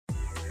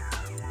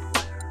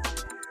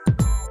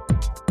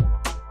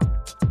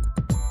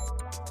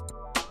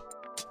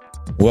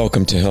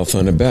Welcome to Health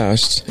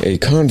Unabashed, a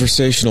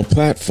conversational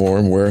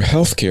platform where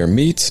healthcare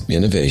meets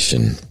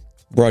innovation.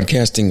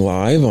 Broadcasting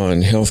live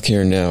on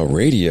Healthcare Now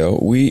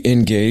Radio, we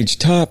engage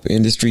top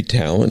industry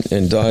talent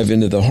and dive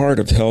into the heart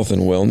of health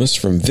and wellness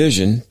from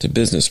vision to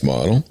business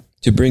model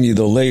to bring you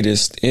the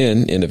latest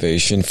in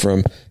innovation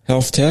from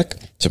health tech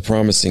to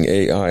promising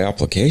AI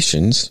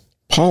applications,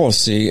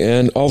 policy,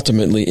 and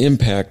ultimately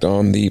impact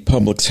on the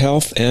public's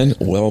health and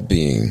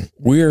well-being.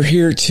 We're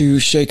here to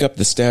shake up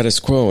the status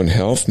quo in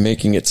health,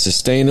 making it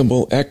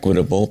sustainable,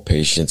 equitable,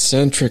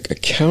 patient-centric,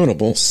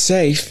 accountable,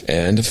 safe,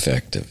 and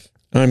effective.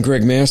 I'm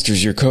Greg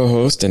Masters, your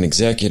co-host and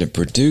executive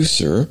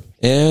producer,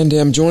 and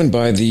am joined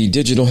by the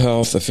digital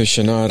health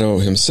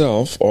aficionado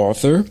himself,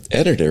 author,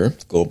 editor,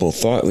 global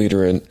thought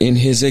leader, and in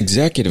his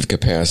executive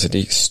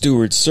capacity,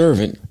 steward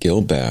servant,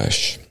 Gil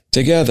Bashe.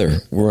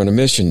 Together, we're on a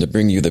mission to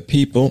bring you the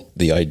people,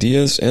 the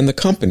ideas, and the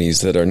companies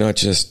that are not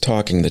just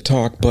talking the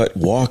talk, but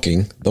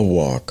walking the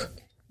walk.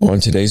 On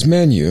today's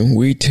menu,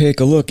 we take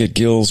a look at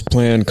Gil's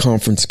planned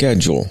conference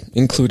schedule,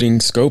 including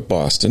Scope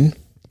Boston,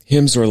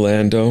 HIMSS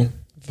Orlando,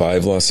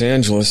 Vive Los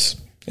Angeles,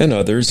 and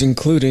others,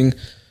 including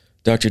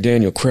Dr.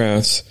 Daniel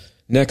Kraft's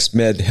Next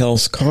Med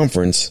Health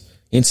Conference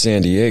in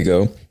San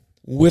Diego,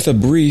 with a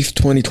brief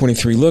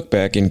 2023 look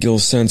back and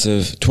Gil's sense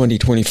of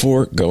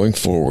 2024 going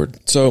forward.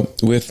 So,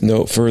 with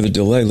no further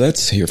delay,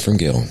 let's hear from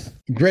Gil.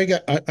 Greg,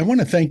 I want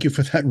to thank you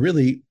for that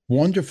really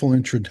wonderful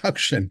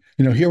introduction.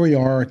 Here we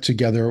are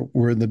together.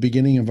 We're in the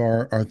beginning of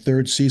our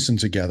third season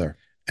together.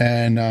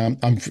 And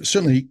I'm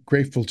certainly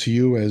grateful to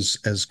you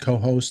as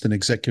co-host and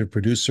executive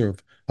producer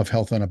of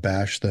Health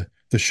Unabashed.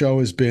 The show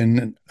has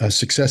been a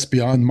success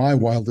beyond my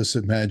wildest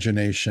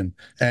imagination,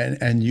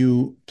 and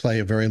you play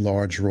a very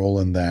large role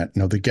in that.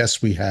 The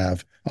guests we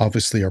have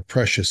obviously are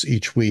precious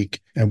each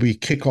week, and we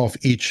kick off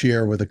each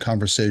year with a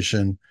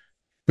conversation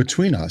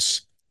between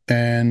us.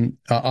 And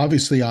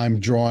obviously,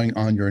 I'm drawing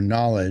on your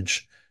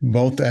knowledge,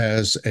 both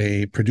as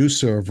a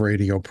producer of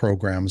radio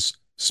programs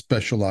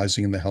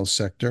specializing in the health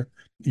sector,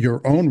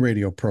 your own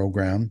radio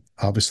program,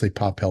 obviously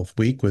Pop Health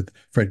Week with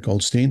Fred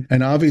Goldstein,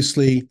 and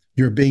obviously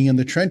you're being in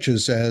the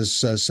trenches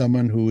as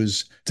someone who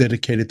is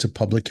dedicated to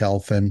public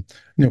health and,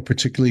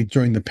 particularly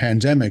during the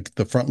pandemic,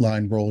 the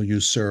frontline role you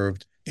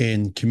served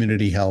in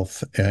community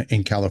health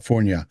in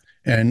California.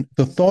 And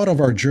the thought of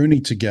our journey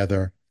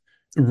together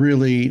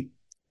really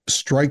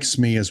strikes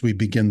me as we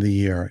begin the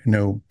year.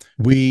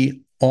 We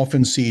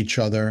often see each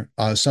other.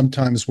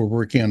 Sometimes we're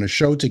working on a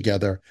show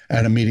together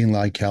at a meeting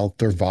like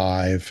Health or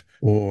Vive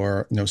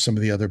or some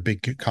of the other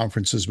big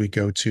conferences we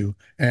go to.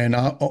 And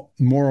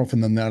more often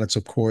than that, it's,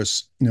 of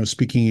course,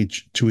 speaking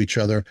to each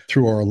other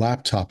through our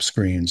laptop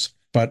screens.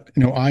 But,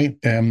 I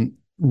am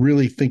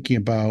really thinking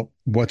about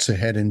what's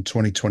ahead in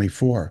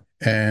 2024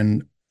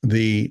 and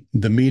the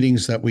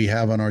meetings that we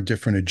have on our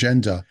different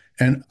agenda.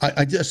 And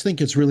I just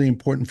think it's really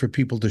important for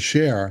people to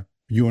share,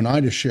 you and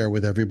I to share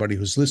with everybody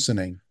who's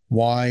listening,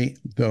 why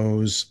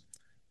those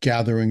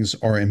gatherings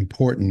are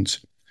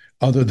important,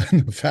 other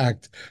than the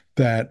fact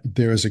that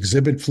there's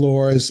exhibit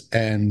floors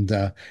and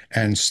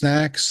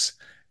snacks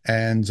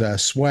and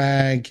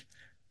swag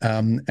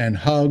and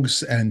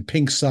hugs and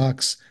pink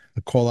socks.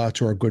 A call out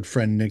to our good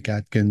friend Nick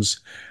Atkins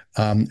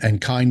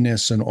and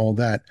kindness and all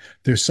that.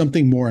 There's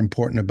something more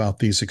important about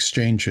these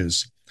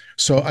exchanges.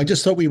 So I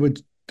just thought we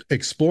would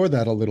explore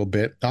that a little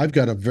bit. I've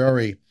got a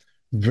very,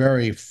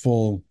 very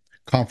full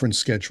conference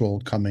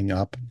schedule coming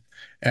up,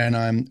 and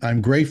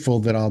I'm grateful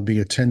that I'll be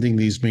attending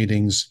these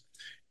meetings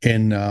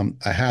in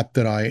a hat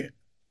that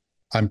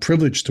I'm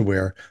privileged to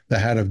wear, the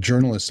hat of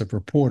journalist, of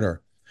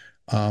reporter,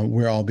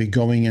 where I'll be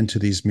going into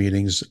these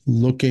meetings,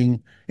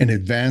 looking in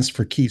advance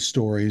for key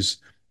stories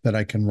that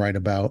I can write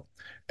about.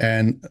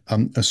 And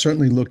I'm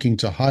certainly looking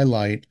to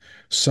highlight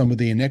some of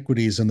the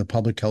inequities in the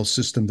public health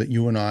system that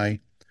you and I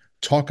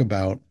talk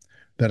about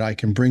that I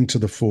can bring to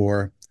the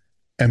fore,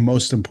 and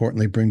most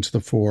importantly, bring to the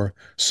fore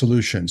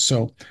solutions.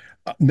 So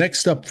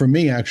next up for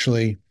me,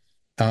 actually,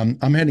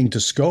 I'm heading to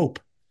Scope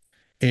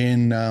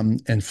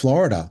in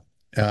Florida,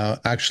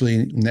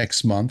 actually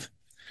next month.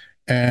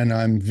 And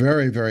I'm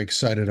very, very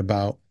excited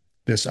about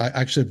this. I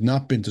actually have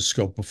not been to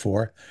Scope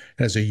before.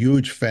 It has a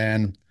huge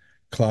fan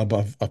club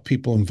of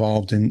people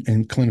involved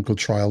in clinical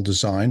trial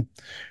design.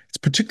 It's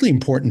particularly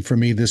important for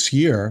me this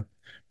year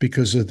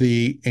because of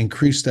the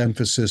increased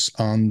emphasis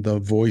on the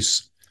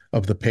voice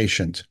of the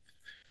patient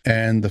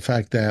and the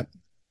fact that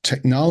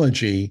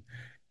technology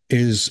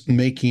is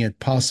making it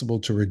possible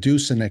to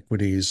reduce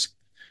inequities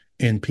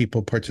in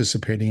people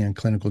participating in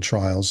clinical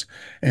trials.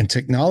 And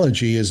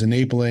technology is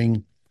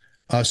enabling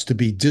us to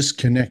be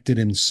disconnected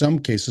in some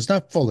cases,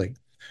 not fully,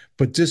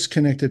 but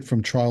disconnected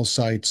from trial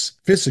sites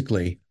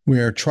physically,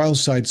 where trial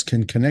sites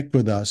can connect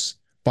with us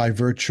by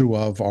virtue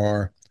of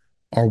our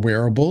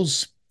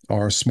wearables,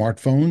 our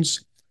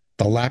smartphones,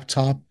 the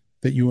laptop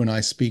that you and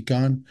I speak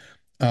on.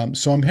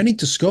 So I'm heading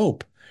to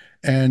Scope,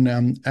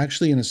 and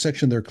actually in a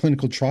section, their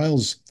clinical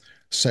trials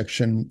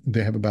section,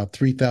 they have about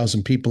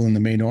 3,000 people in the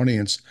main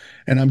audience.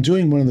 And I'm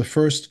doing one of the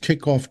first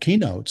kickoff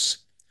keynotes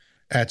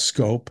at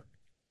Scope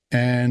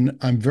And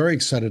I'm very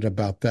excited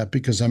about that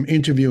because I'm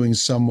interviewing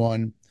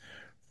someone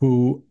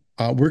who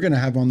we're going to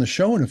have on the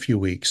show in a few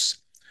weeks.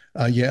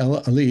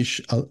 Yael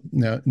Alish,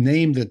 a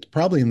name that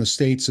probably in the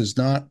States is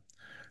not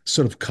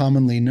sort of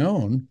commonly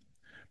known,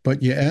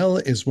 but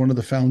Yael is one of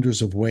the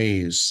founders of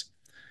Waze.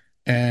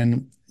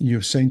 And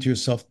you're saying to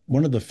yourself,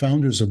 one of the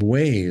founders of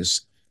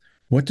Waze,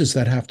 what does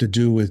that have to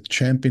do with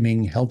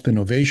championing health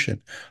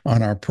innovation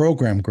on our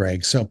program,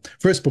 Greg? So,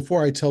 first,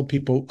 before I tell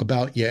people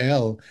about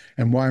Yael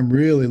and why I'm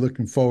really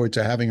looking forward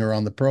to having her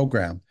on the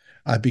program,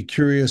 I'd be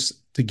curious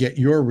to get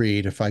your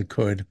read, if I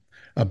could,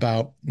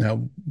 about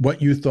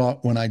what you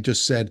thought when I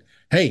just said,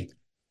 hey,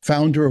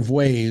 founder of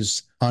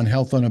Waze on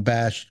Health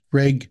Unabashed,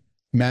 Greg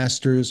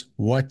Masters,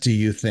 what do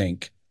you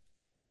think?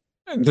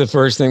 The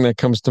first thing that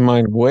comes to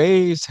mind,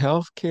 Waze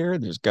healthcare.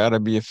 There's got to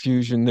be a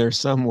fusion there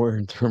somewhere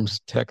in terms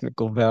of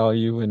technical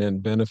value and then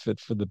benefit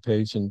for the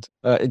patient.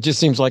 It just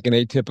seems like an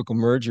atypical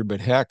merger,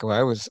 but heck,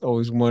 I was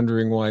always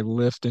wondering why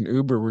Lyft and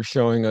Uber were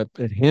showing up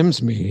at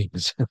HIMSS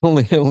meetings.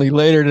 Only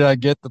later did I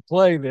get the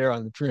play there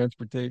on the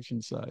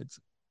transportation side.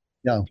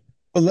 Yeah.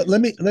 Well,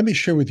 let me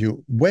share with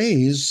you.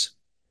 Waze,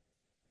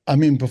 I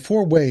mean,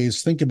 before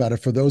Waze, think about it.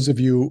 For those of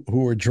you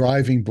who were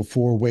driving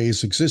before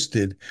Waze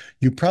existed,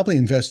 you probably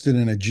invested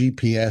in a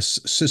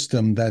GPS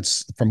system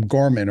that's from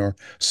Garmin or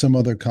some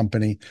other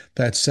company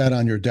that sat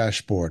on your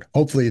dashboard.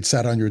 Hopefully, it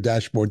sat on your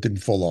dashboard, didn't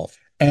fall off.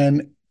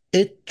 And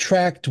it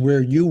tracked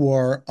where you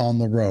are on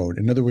the road.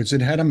 In other words,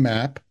 it had a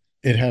map.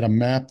 It had a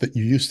map that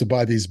you used to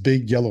buy these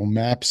big yellow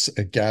maps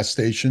at gas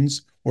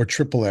stations or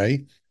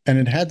AAA. And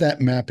it had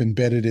that map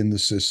embedded in the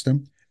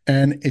system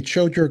and it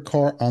showed your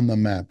car on the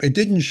map. It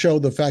didn't show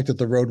the fact that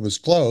the road was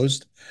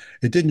closed.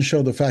 It didn't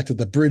show the fact that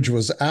the bridge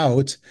was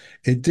out.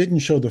 It didn't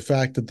show the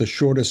fact that the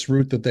shortest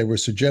route that they were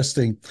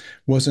suggesting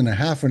wasn't a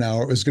half an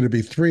hour, it was going to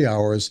be 3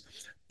 hours.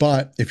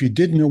 But if you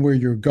didn't know where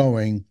you're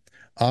going,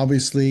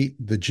 obviously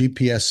the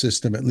GPS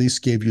system at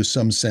least gave you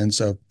some sense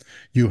of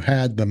you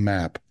had the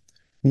map.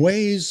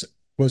 Waze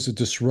was a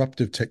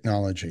disruptive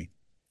technology.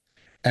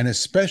 And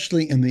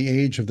especially in the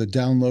age of the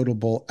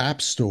downloadable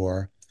app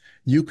store,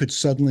 you could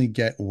suddenly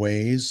get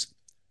Waze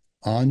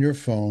on your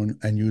phone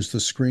and use the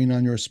screen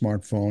on your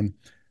smartphone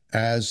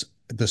as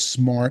the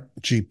smart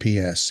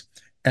GPS.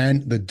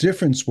 And the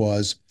difference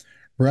was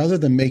rather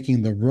than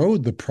making the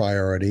road the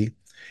priority,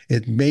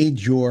 it made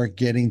your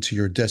getting to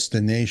your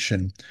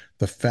destination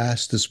the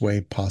fastest way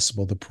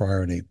possible the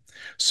priority.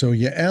 So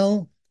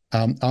Yael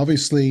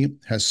obviously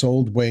has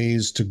sold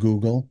Waze to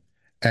Google,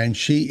 and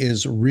she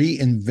is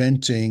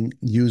reinventing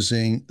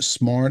using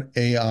smart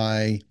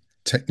AI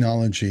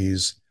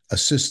technologies, a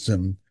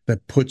system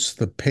that puts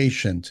the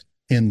patient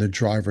in the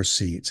driver's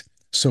seat.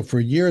 So for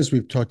years,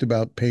 we've talked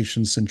about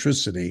patient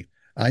centricity.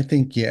 I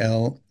think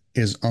Yael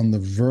is on the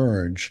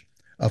verge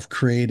of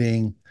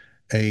creating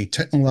a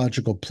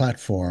technological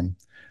platform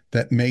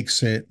that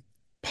makes it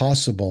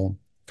possible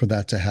for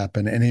that to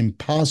happen and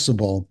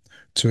impossible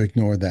to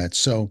ignore that.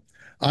 So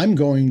I'm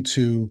going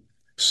to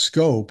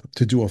scope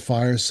to do a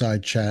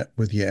fireside chat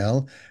with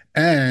Yael,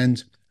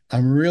 and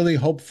I'm really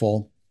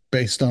hopeful,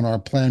 based on our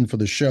plan for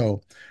the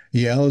show,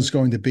 Yael is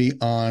going to be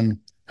on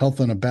Health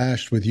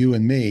Unabashed with you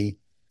and me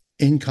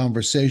in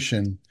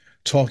conversation,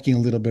 talking a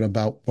little bit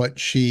about what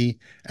she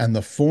and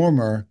the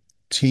former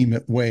team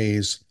at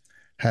Waze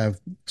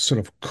have sort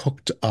of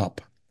cooked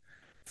up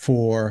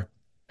for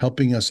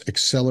helping us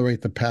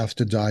accelerate the path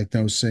to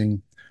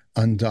diagnosing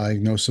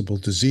undiagnosable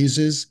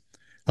diseases,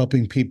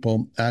 helping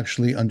people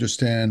actually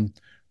understand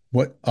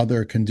what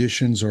other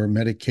conditions or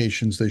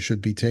medications they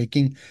should be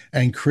taking,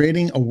 and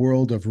creating a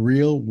world of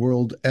real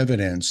world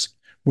evidence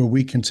where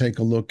we can take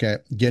a look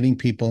at getting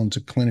people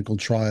into clinical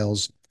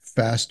trials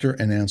faster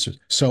and answers.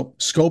 So,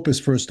 scope is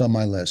first on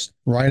my list.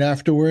 Right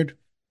afterward,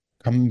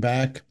 coming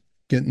back,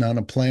 getting on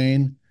a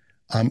plane,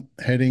 I'm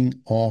heading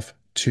off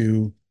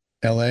to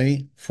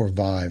LA for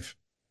Vive.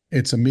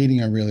 It's a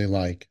meeting I really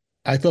like.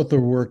 I thought the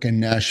work in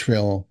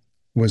Nashville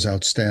was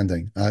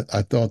outstanding.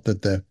 I thought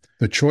that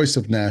the choice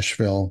of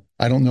Nashville,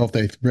 I don't know if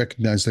they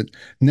recognize it.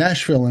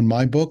 Nashville, in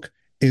my book,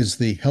 is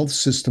the health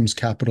systems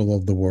capital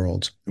of the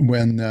world.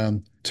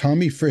 When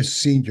Tommy Frisch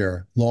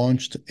Sr.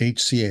 launched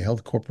HCA,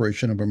 Health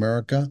Corporation of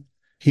America,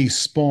 he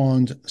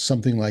spawned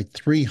something like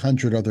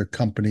 300 other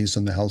companies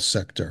in the health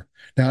sector.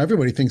 Now,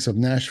 everybody thinks of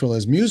Nashville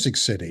as Music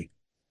City.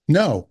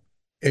 No,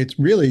 it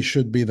really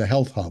should be the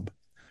health hub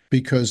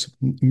because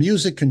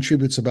music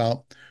contributes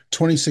about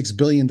 $26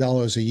 billion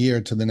dollars a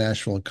year to the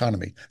national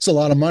economy. It's a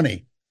lot of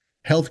money.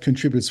 Health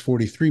contributes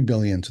 43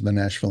 billion dollars to the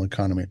national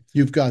economy.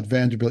 You've got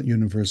Vanderbilt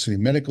University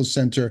Medical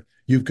Center.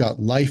 You've got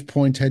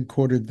LifePoint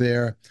headquartered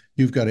there.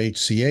 You've got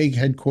HCA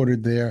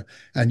headquartered there.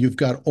 And you've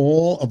got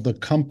all of the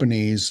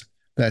companies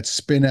that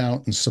spin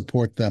out and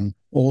support them,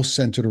 all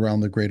centered around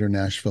the greater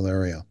Nashville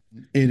area.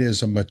 It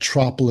is a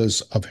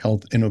metropolis of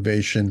health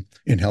innovation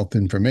in health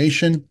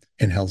information,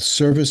 in health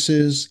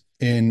services,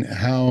 in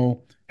how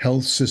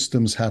health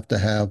systems have to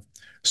have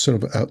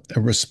sort of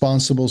a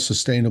responsible,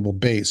 sustainable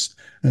base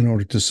in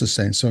order to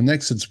sustain. So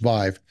next it's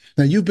Vive.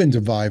 Now you've been to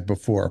Vive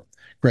before.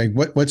 Greg,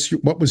 what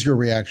was your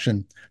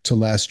reaction to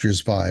last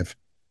year's Vive?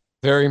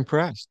 Very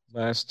impressed.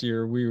 Last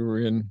year we were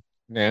in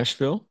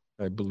Nashville,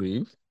 I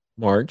believe,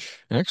 March.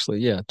 Actually,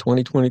 yeah,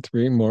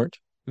 2023, March.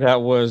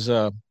 That was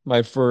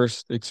my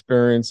first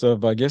experience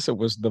of, I guess it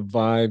was the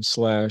Vibe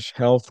slash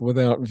Health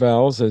Without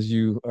Vowels, as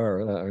you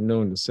are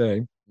known to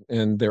say.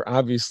 And they're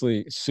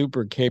obviously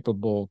super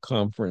capable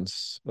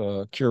conference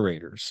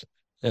curators.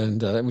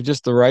 And it was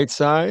just the right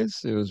size.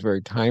 It was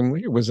very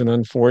timely. It was an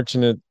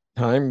unfortunate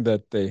time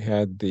that they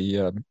had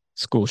the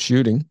school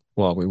shooting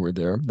while we were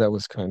there. That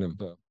was kind of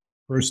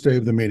First day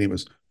of the meeting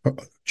was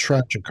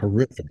tragic,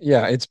 horrific.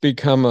 yeah, it's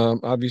become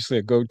obviously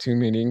a go-to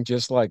meeting,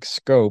 just like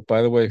Scope.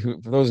 By the way, for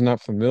those not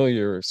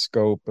familiar,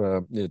 Scope,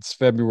 it's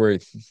February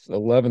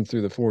 11th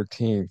through the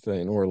 14th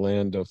in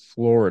Orlando,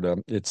 Florida.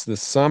 It's the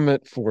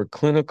summit for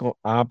clinical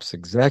ops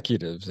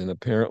executives, and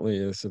apparently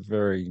it's a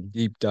very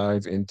deep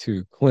dive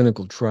into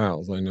clinical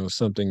trials. I know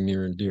something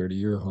near and dear to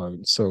your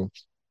heart. So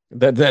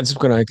that's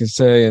what I can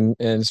say. And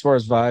as far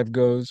as Vive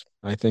goes,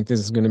 I think this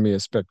is going to be a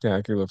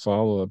spectacular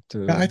follow-up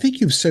Yeah, I to. think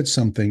you've said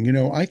something.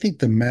 I think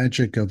the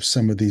magic of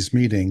some of these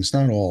meetings,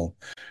 not all,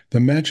 the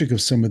magic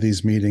of some of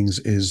these meetings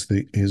is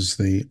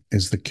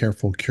the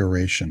careful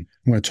curation.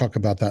 I'm going to talk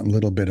about that in a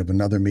little bit of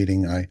another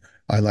meeting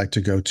I like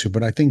to go to,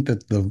 but I think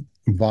that the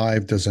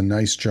Vive does a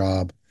nice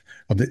job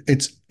of it.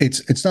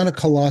 It's not a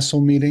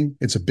colossal meeting,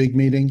 it's a big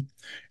meeting.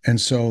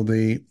 And so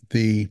the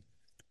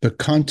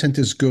content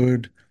is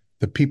good.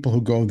 The people who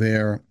go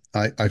there,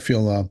 I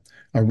feel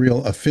a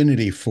real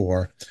affinity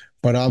for.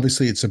 But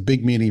obviously, it's a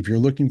big meeting. If you're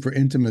looking for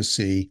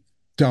intimacy,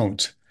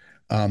 don't.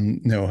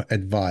 No,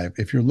 at Vive.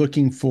 If you're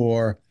looking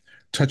for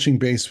touching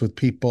base with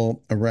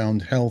people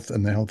around health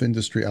and the health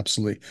industry,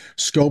 absolutely.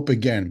 Scope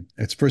again.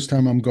 It's first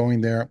time I'm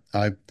going there.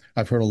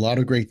 I've heard a lot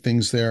of great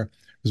things there.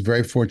 I was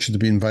very fortunate to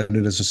be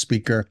invited as a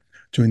speaker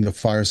doing the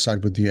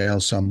fireside with Yale.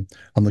 So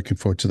I'm looking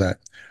forward to that.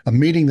 A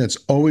meeting that's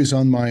always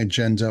on my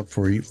agenda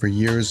for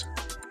years.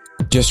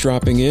 Just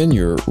dropping in,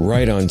 you're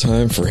right on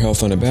time for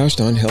Health Unabashed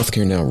on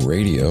Healthcare Now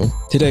Radio.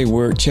 Today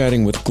we're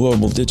chatting with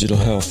global digital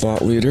health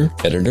thought leader,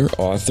 editor,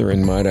 author,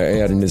 and might I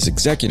add in his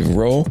executive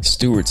role,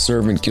 Stewart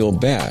Servant Gil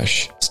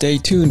Bashe. Stay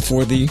tuned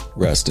for the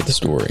rest of the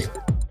story.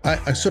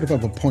 I sort of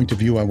have a point of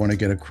view I want to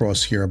get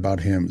across here about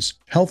HIMSS.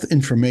 Health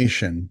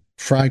information,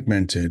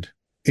 fragmented,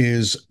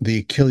 is the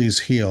Achilles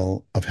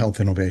heel of health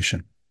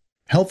innovation.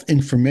 Health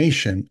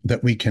information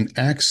that we can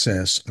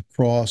access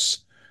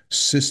across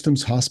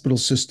systems, hospital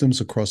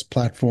systems, across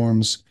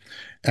platforms,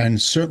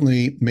 and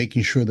certainly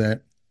making sure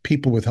that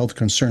people with health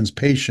concerns,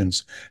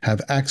 patients,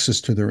 have access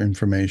to their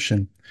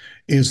information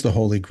is the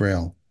holy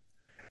grail.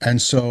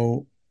 And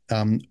so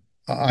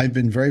I've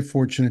been very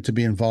fortunate to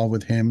be involved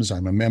with HIMSS.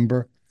 I'm a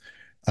member.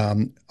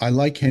 I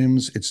like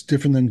HIMSS. It's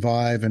different than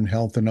Vive and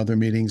Health and other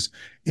meetings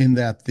in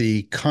that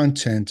the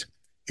content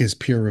is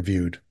peer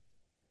reviewed.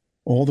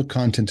 All the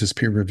content is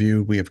peer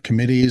reviewed. We have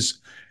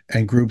committees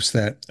and groups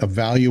that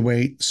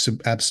evaluate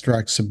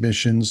abstract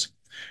submissions,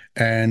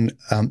 and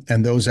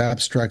those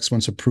abstracts,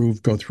 once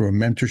approved, go through a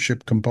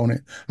mentorship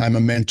component. I'm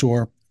a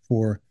mentor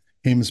for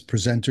HIMSS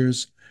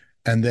presenters,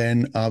 and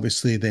then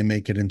obviously they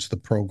make it into the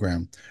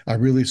program. I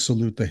really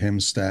salute the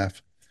HIMSS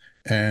staff,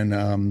 and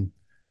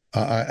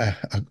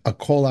a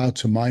call out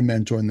to my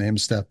mentor in the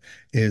HIMSS staff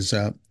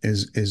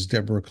is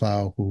Deborah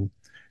Clow, who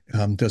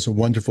does a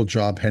wonderful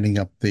job heading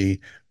up the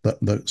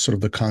sort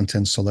of the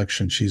content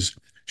selection.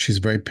 She's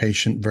very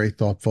patient, very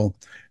thoughtful,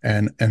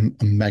 and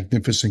a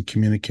magnificent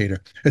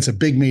communicator. It's a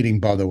big meeting,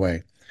 by the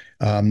way,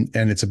 and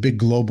it's a big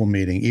global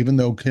meeting. Even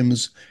though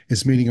HIMSS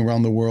is meeting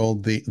around the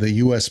world, the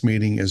U.S.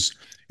 meeting is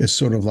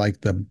sort of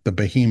like the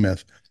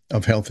behemoth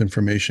of health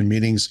information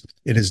meetings.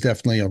 It is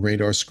definitely a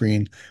radar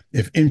screen.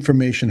 If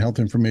health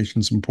information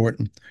is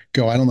important,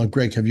 go. I don't know,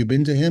 Greg, have you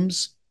been to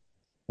HIMSS?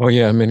 Oh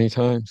yeah, many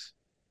times.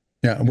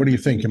 Yeah. And what do you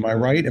think? Am I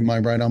right? Am I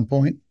right on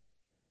point?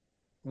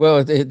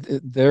 Well,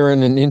 they're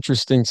in an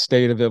interesting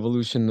state of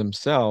evolution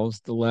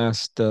themselves. The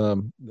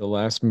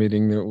last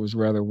meeting that was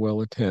rather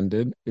well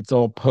attended. It's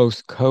all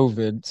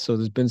post-COVID, so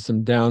there's been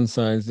some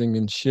downsizing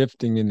and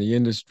shifting in the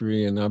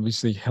industry, and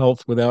obviously,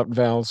 Health Without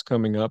Valves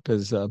coming up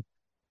has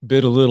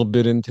bit a little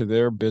bit into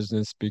their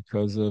business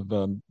because of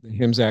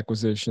HIM's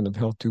acquisition of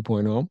Health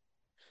 2.0.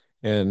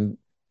 And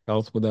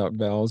Health Without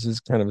Valves is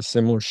kind of a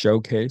similar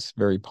showcase,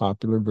 very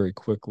popular very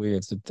quickly.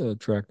 It's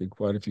attracted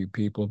quite a few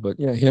people. But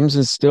yeah, HIMSS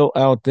is still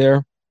out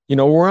there.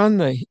 We're on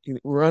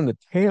the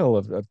tail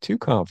of two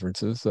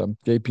conferences.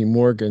 JP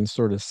Morgan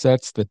sort of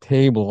sets the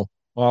table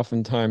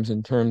oftentimes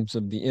in terms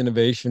of the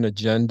innovation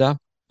agenda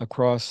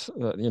across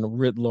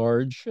writ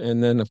large.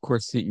 And then of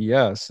course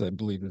CES, I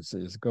believe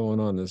is going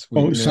on this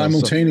week Oh, now. So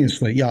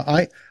simultaneously.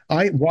 Yeah,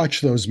 I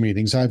watch those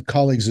meetings. I have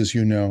colleagues, as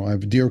you know. I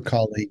have a dear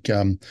colleague,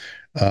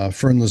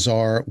 Fern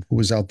Lazar, who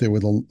was out there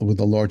with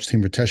a large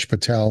team. Ritesh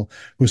Patel,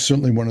 who's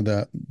certainly one of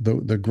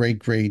the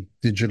great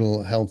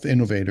digital health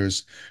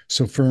innovators.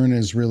 So Fern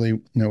is really,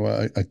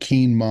 a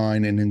keen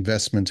mind in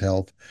investment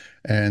health,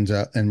 and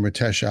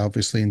Ritesh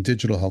obviously in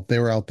digital health. They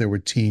were out there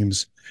with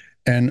teams,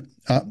 and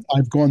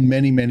I've gone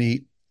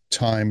many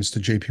times to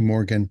JP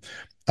Morgan.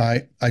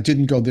 I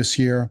didn't go this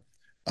year.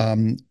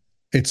 Um,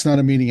 It's not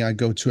a meeting I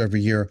go to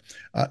every year.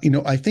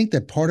 I think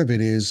that part of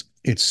it is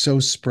it's so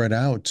spread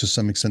out to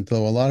some extent,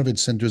 though a lot of it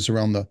centers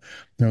around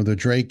the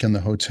Drake and the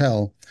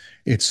hotel.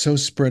 It's so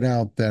spread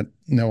out that,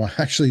 I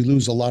actually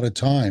lose a lot of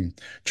time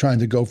trying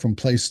to go from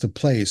place to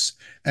place.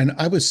 And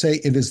I would say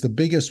it is the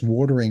biggest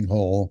watering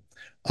hole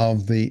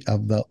of the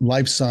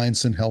life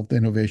science and health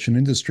innovation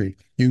industry.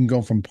 You can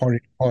go from party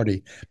to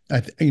party.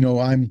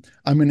 I'm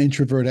an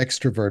introvert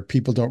extrovert.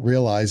 People don't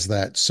realize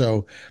that.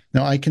 So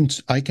now I can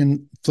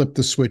flip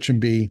the switch and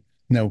be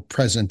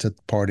present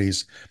at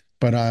parties,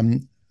 but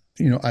I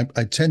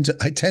tend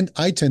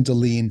to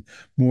lean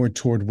more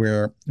toward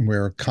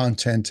where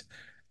content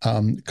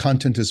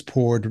is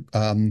poured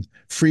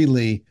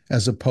freely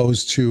as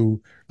opposed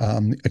to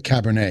a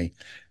Cabernet.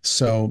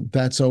 So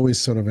that's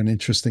always sort of an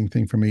interesting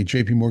thing for me.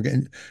 JP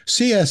Morgan,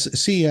 CES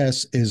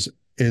is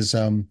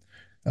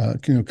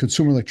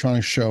Consumer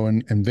Electronics Show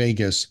in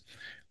Vegas.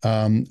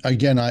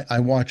 Again, I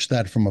watch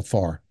that from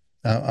afar.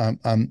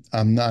 I'm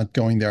not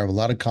going there. I have a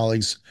lot of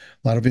colleagues,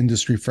 a lot of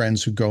industry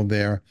friends who go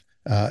there.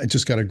 I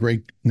just got a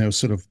great,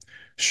 sort of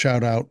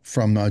shout out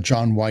from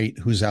John White,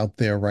 who's out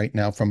there right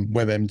now from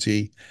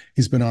WebMD.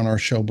 He's been on our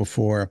show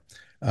before.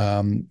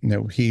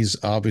 He's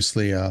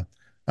obviously a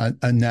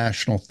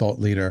national thought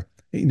leader.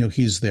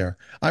 He's there.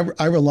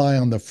 I rely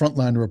on the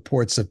frontline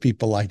reports of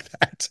people like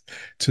that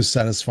to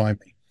satisfy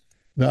me.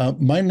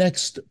 My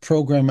next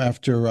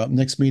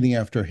meeting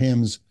after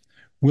HIMSS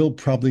will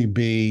probably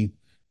be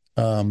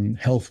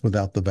Health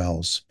Without the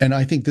Vowels. And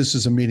I think this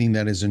is a meeting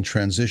that is in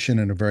transition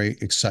in a very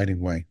exciting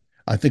way.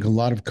 I think a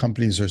lot of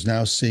companies are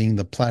now seeing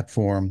the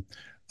platform,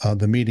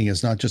 the meeting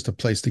is not just a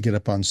place to get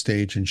up on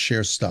stage and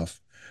share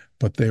stuff,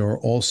 but they are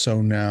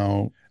also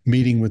now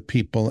meeting with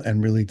people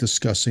and really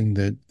discussing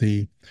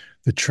the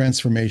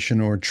transformation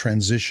or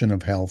transition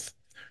of health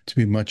to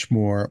be much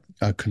more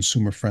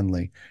consumer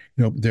friendly.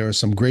 There are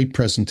some great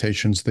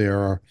presentations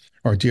there.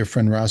 Our dear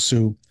friend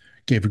Rasu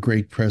gave a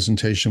great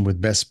presentation with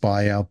Best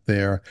Buy out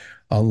there.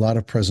 A lot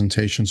of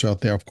presentations are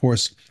out there. Of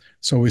course,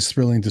 it's always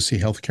thrilling to see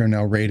Healthcare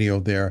Now Radio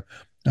there.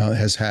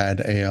 Has had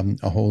a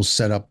whole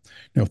setup,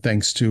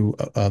 thanks to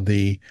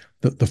the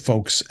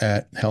folks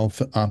at Health.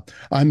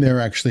 I'm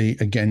there actually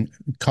again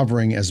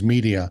covering as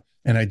media,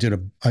 and I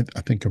did I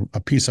think a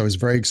piece I was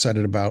very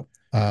excited about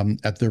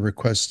at the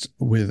request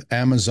with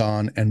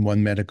Amazon and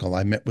One Medical.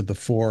 I met with the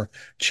four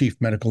chief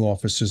medical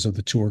officers of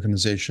the two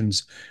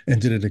organizations and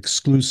did an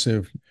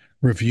exclusive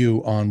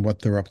review on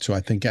what they're up to. I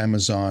think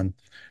Amazon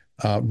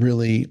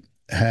really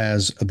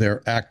has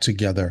their act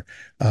together.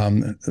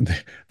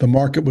 The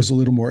market was a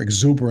little more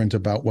exuberant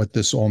about what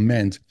this all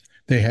meant.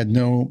 They had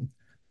no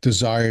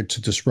desire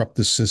to disrupt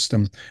the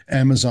system.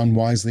 Amazon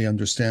wisely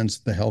understands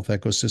the health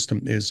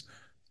ecosystem is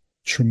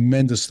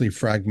tremendously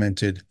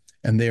fragmented,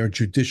 and they are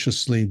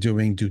judiciously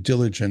doing due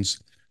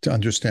diligence to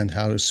understand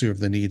how to serve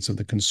the needs of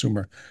the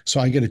consumer. So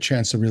I get a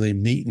chance to really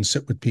meet and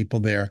sit with people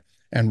there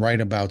and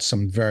write about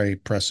some very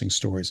pressing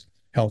stories.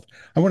 Health.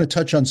 I want to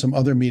touch on some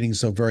other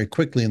meetings, though, very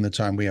quickly in the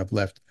time we have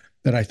left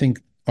that I think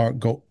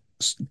go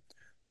a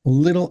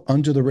little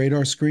under the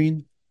radar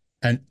screen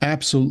and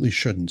absolutely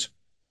shouldn't.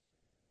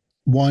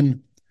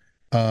 One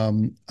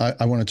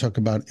I want to talk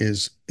about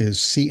is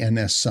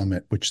CNS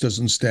Summit, which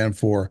doesn't stand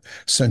for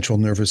Central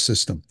Nervous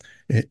System.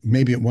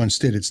 Maybe it once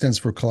did. It stands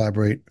for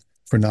Collaborate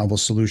for Novel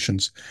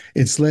Solutions.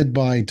 It's led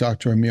by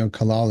Dr. Amir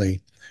Kalali,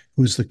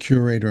 who's the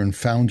curator and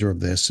founder of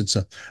this. It's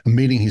a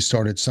meeting he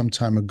started some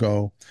time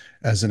ago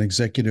as an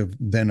executive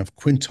then of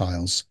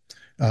Quintiles.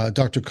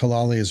 Dr.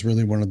 Kalali is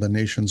really one of the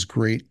nation's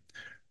great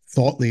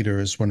thought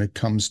leaders when it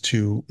comes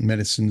to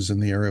medicines in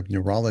the area of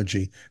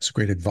neurology. He's a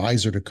great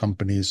advisor to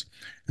companies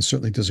and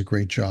certainly does a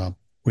great job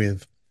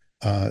with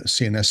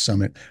CNS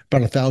Summit.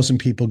 About 1,000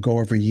 people go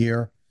every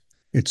year.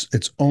 It's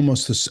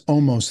almost the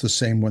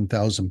same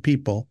 1,000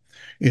 people.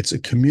 It's a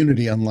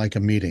community unlike a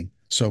meeting.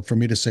 So for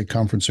me to say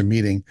conference or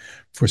meeting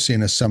for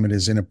CNS Summit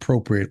is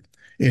inappropriate.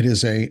 It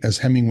is as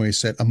Hemingway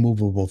said, a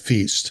movable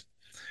feast.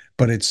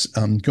 But it's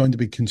going to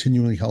be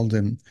continually held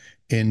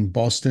in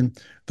Boston.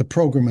 The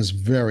program is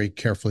very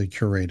carefully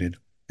curated.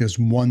 There's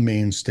one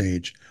main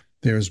stage.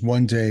 There's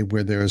one day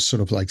where there's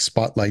sort of like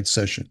spotlight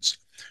sessions.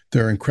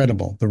 They're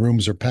incredible. The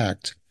rooms are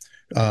packed.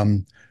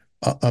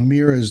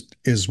 Amir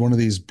is one of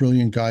these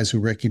brilliant guys who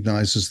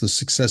recognizes the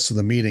success of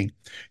the meeting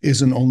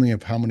isn't only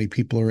of how many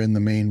people are in the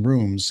main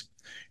rooms,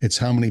 it's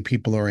how many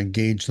people are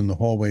engaged in the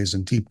hallways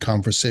and deep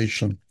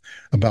conversation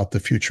about the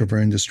future of our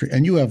industry.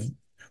 And you have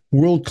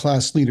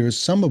world-class leaders,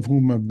 some of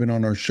whom have been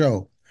on our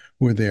show,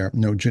 who are there.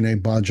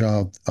 Janae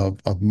Baja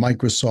of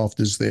Microsoft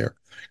is there.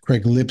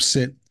 Craig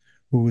Lipset,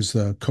 who is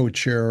the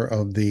co-chair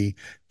of the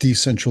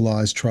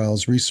Decentralized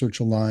Trials Research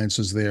Alliance,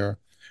 is there.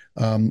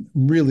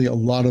 Really, a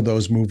lot of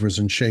those movers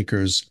and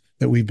shakers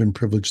that we've been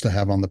privileged to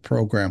have on the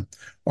program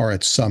are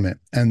at Summit,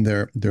 and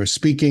they're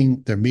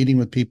speaking, they're meeting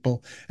with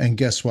people, and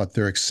guess what?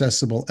 They're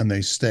accessible and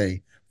they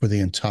stay for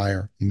the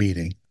entire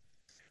meeting.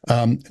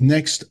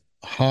 Next,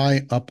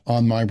 high up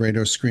on my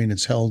radar screen,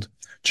 it's held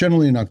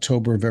generally in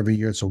October of every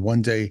year. It's a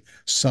one-day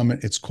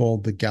summit. It's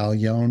called the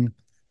Galien,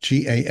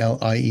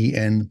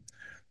 Galien,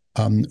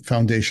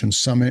 Foundation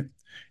Summit.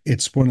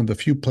 It's one of the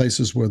few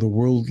places where the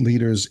world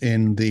leaders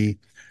in the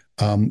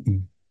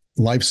um,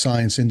 life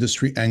science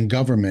industry and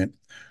government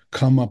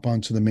come up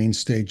onto the main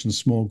stage in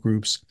small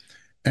groups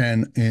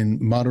and in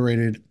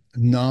moderated,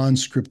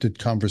 non-scripted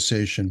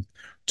conversation,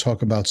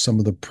 talk about some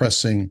of the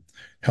pressing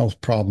health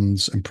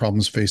problems and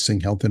problems facing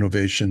health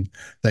innovation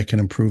that can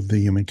improve the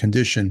human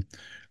condition.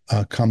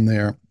 Come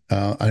there.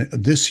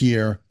 Last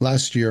year,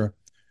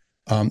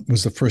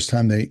 was the first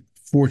time they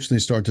fortunately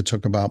started to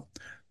talk about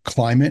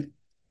climate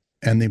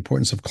and the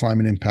importance of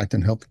climate impact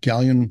and health.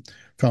 Galleon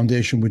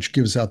Foundation, which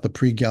gives out the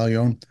Prix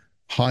Galleon,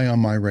 high on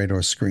my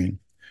radar screen.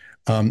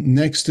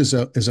 Next is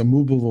a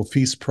movable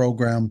feast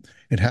program.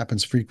 It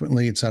happens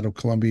frequently. It's out of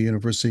Columbia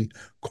University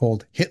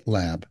called HIT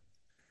Lab,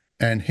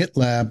 and HIT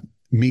Lab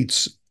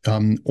meets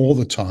all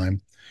the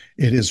time.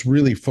 It is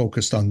really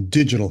focused on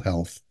digital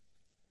health.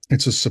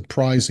 It's a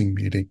surprising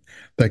meeting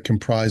that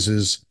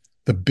comprises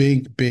the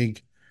big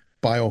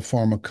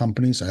biopharma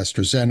companies,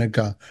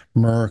 AstraZeneca,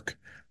 Merck,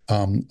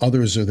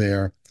 others are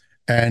there,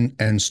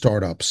 and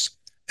startups.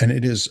 And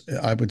it is,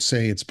 I would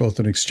say, it's both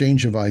an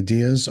exchange of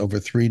ideas over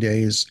 3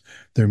 days.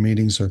 Their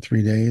meetings are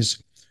 3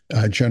 days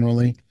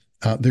generally.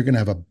 They're going to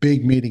have a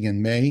big meeting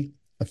in May,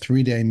 a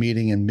 3 day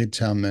meeting in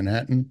Midtown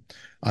Manhattan.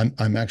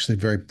 I'm actually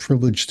very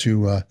privileged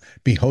to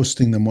be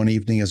hosting them one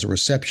evening as a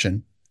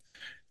reception,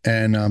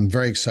 and I'm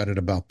very excited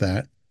about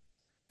that.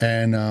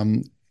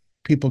 And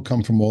people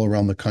come from all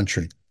around the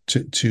country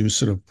to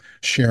sort of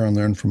share and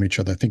learn from each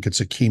other. I think it's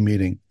a key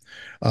meeting.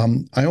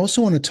 I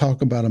also want to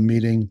talk about a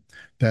meeting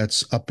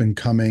that's up and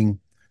coming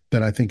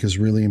that I think is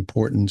really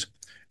important,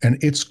 and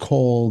it's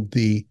called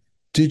the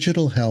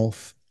Digital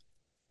Health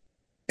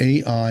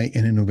AI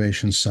and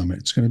Innovation Summit.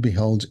 It's going to be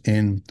held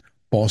in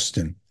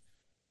Boston,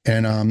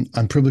 and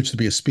I'm privileged to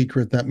be a speaker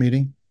at that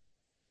meeting.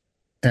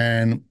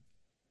 And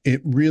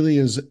it really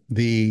is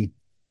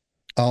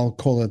I'll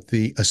call it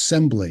the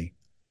assembly,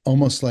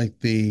 almost like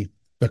the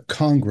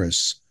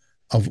Congress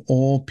of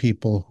all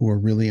people who are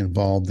really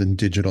involved in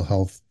digital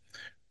health,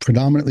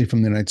 predominantly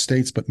from the United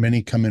States, but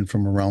many come in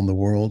from around the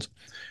world.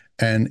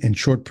 And in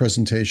short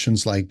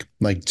presentations like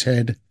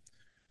TED,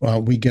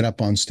 we get up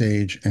on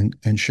stage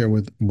and share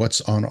with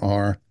what's on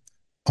our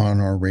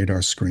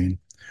radar screen.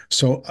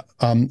 So,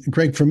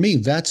 Greg, for me,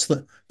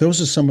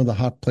 those are some of the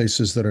hot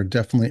places that are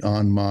definitely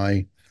on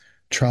my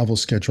travel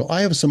schedule. I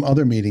have some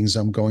other meetings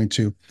I'm going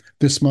to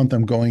this month.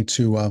 I'm going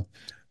to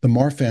the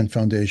Marfan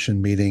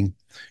Foundation meeting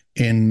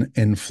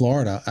in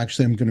Florida.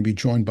 Actually, I'm going to be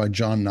joined by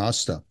John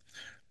Nosta,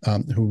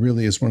 who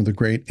really is one of the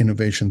great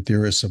innovation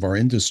theorists of our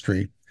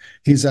industry.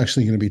 He's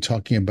actually going to be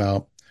talking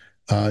about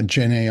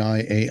Gen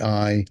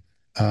AI,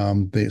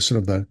 the sort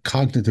of the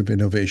cognitive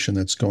innovation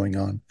that's going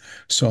on.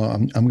 So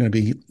I'm going to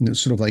be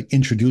sort of like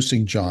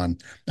introducing John.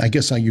 I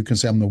guess you can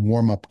say I'm the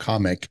warm-up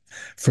comic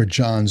for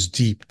John's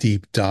deep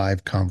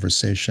dive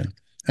conversation.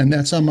 And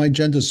that's on my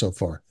agenda so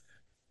far.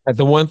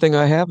 The one thing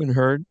I haven't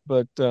heard,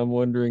 but I'm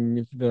wondering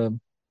if the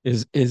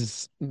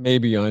is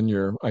maybe on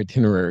your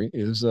itinerary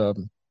is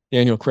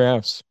Daniel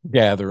Kraft's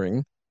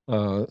gathering.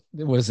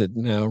 Was it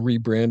now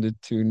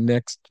rebranded to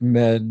Next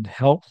Med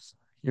Health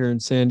here in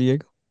San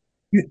Diego?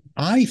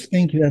 I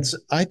think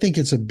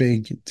it's a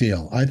big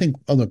deal. I think,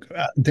 oh, look,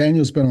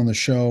 Daniel's been on the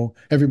show.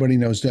 Everybody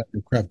knows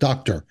Daniel Kraft,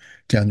 Dr.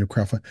 Daniel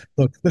Kraft.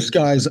 Look, this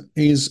guy's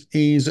he's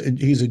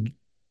a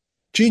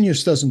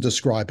genius, doesn't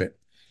describe it.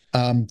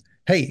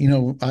 Hey,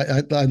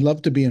 I'd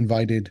love to be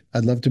invited.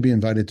 I'd love to be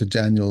invited to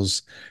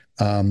Daniel's,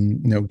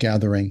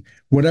 gathering.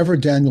 Whatever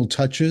Daniel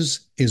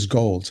touches is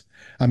gold.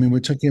 I mean, we're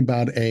talking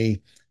about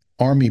a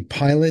Army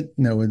pilot,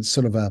 it's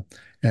sort of a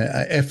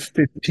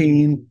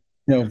F-15,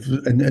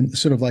 and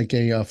sort of like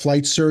a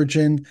flight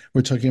surgeon.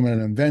 We're talking about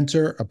an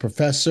inventor, a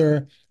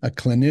professor, a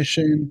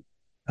clinician,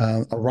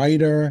 a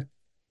writer.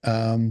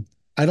 I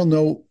don't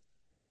know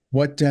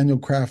what Daniel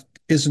Kraft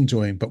isn't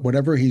doing, but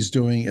whatever he's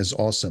doing is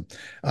awesome.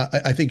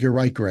 I think you're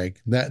right, Greg.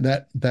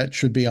 That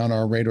should be on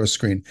our radar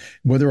screen.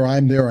 Whether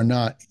I'm there or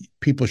not,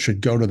 people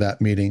should go to that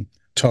meeting.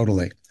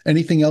 Totally.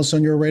 Anything else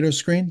on your radar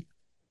screen?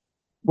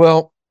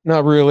 Well,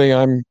 not really.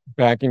 I'm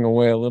backing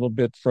away a little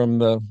bit from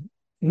the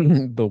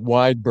the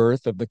wide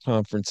berth of the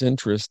conference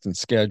interest and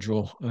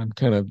schedule. I'm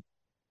kind of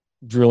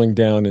drilling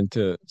down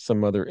into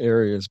some other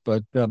areas,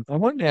 but I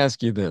wanted to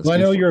ask you this Well, I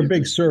know before. you're a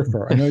big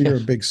surfer. I know you're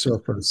a big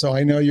surfer, so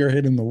I know you're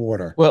hitting the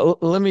water. Well,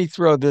 let me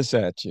throw this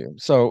at you.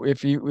 So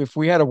if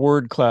we had a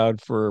word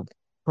cloud for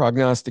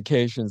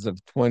prognostications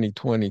of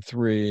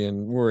 2023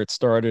 and where it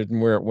started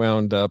and where it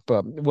wound up,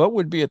 what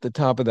would be at the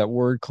top of that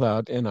word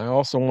cloud? And I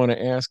also want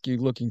to ask you,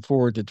 looking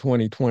forward to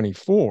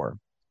 2024,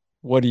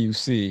 what do you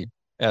see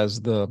as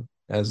the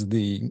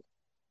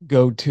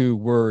go-to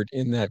word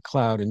in that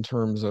cloud in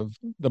terms of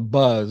the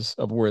buzz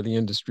of where the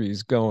industry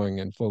is going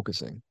and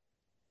focusing?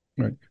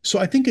 Right. So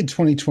I think in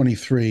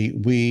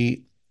 2023,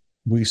 we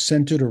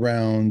centered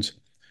around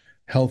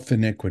health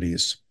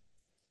inequities.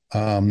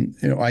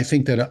 I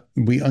think that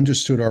we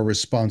understood our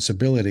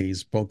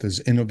responsibilities both as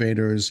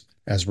innovators,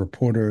 as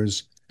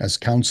reporters, as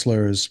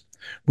counselors.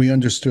 We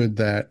understood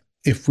that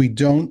if we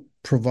don't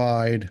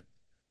provide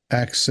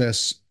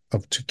access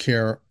to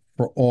care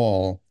for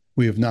all,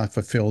 we have not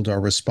fulfilled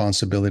our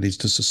responsibilities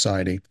to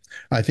society.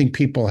 I think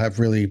people have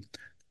really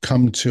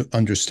come to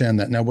understand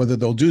that. Now, whether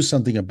they'll do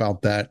something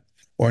about that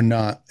or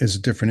not is a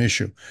different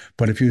issue.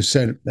 But if you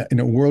said,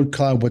 word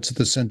cloud, what's at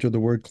the center of the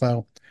word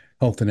cloud?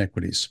 Health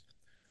inequities.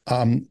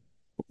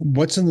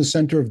 What's in the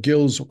center of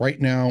Gil's right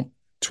now,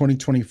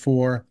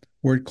 2024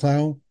 word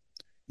cloud?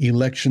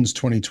 Elections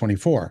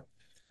 2024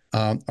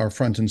 are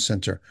front and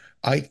center.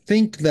 I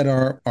think that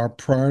our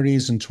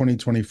priorities in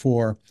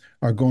 2024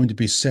 are going to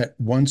be set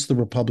once the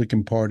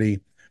Republican Party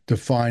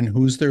define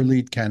who's their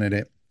lead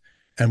candidate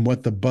and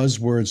what the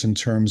buzzwords and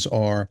terms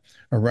are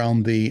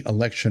around the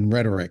election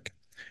rhetoric.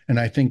 And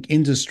I think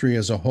industry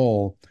as a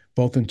whole,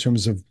 both in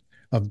terms of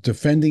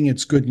defending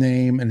its good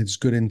name and its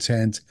good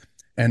intent,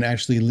 and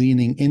actually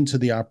leaning into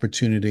the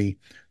opportunity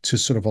to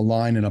sort of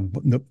align in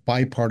a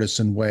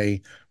bipartisan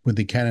way with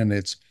the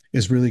candidates,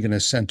 is really going to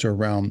center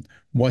around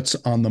what's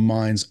on the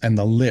minds and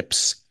the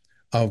lips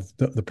of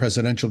the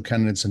presidential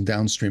candidates and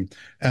downstream.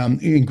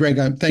 And Greg,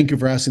 thank you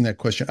for asking that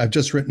question. I've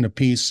just written a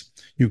piece.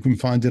 You can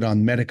find it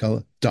on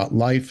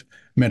medica.life,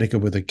 Medica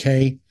with a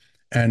K.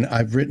 And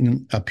I've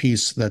written a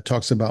piece that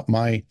talks about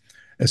my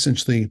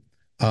essentially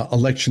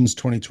elections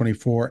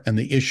 2024 and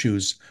the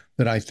issues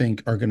that I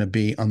think are going to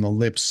be on the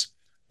lips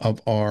of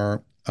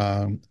our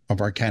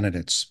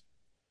candidates.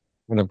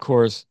 And of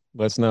course,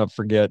 let's not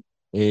forget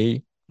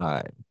AI.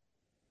 I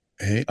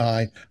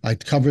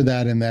covered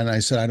that, and then I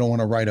said I don't want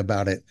to write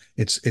about it.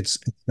 It's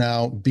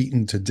now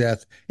beaten to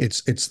death.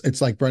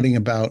 It's like writing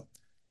about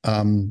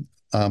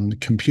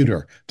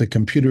computer. The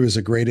computer is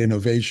a great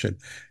innovation.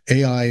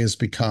 AI has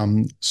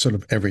become sort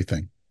of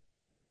everything.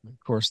 Of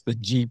course, the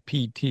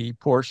GPT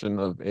portion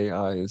of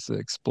AI is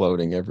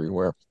exploding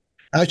everywhere.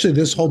 Actually,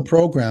 this whole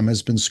program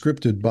has been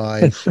scripted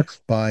by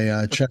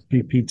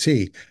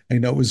ChatGPT.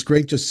 It was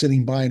great just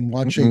sitting by and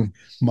watching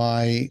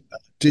my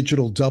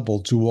digital double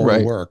do all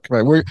the work.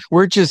 Right.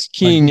 We're just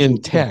keying in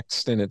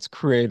text and it's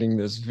creating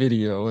this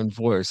video and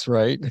voice,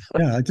 right?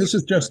 Yeah, this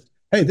is just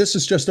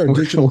our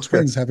digital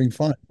twins having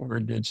fun. We're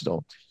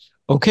digital.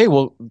 Okay,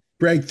 well,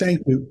 Greg,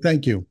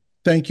 thank you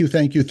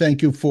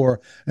for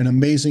an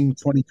amazing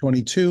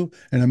 2022,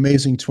 an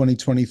amazing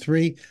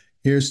 2023.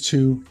 Here's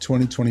to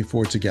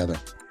 2024 together.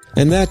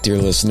 And that, dear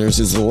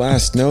listeners, is the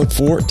last note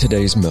for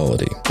today's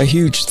melody. A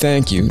huge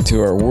thank you to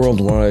our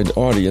worldwide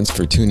audience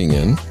for tuning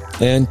in,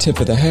 and tip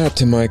of the hat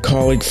to my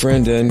colleague,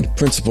 friend, and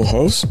principal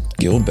host,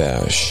 Gil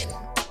Bashe.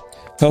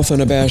 Health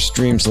UnaBASHed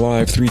streams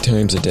live 3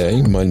 times a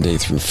day, Monday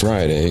through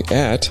Friday,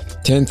 at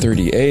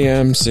 10:30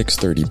 a.m.,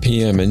 6:30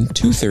 p.m., and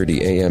 2:30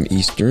 a.m.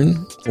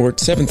 Eastern, or at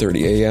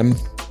 7:30 a.m.,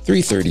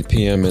 3:30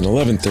 p.m., and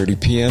 11:30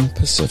 p.m.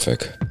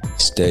 Pacific.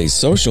 Stay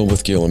social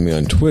with Gil and me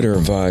on Twitter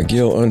via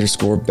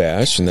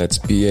Gil_Bashe, and that's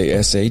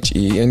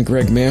Bashe, and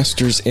Greg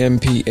Masters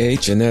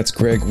MPH, and that's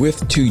Greg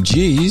with 2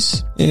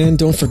 G's. And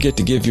don't forget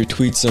to give your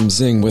tweet some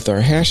zing with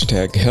our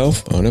hashtag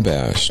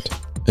HealthUnaBASHed.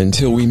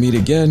 Until we meet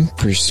again,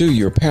 pursue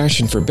your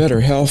passion for better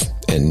health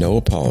and no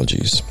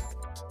apologies.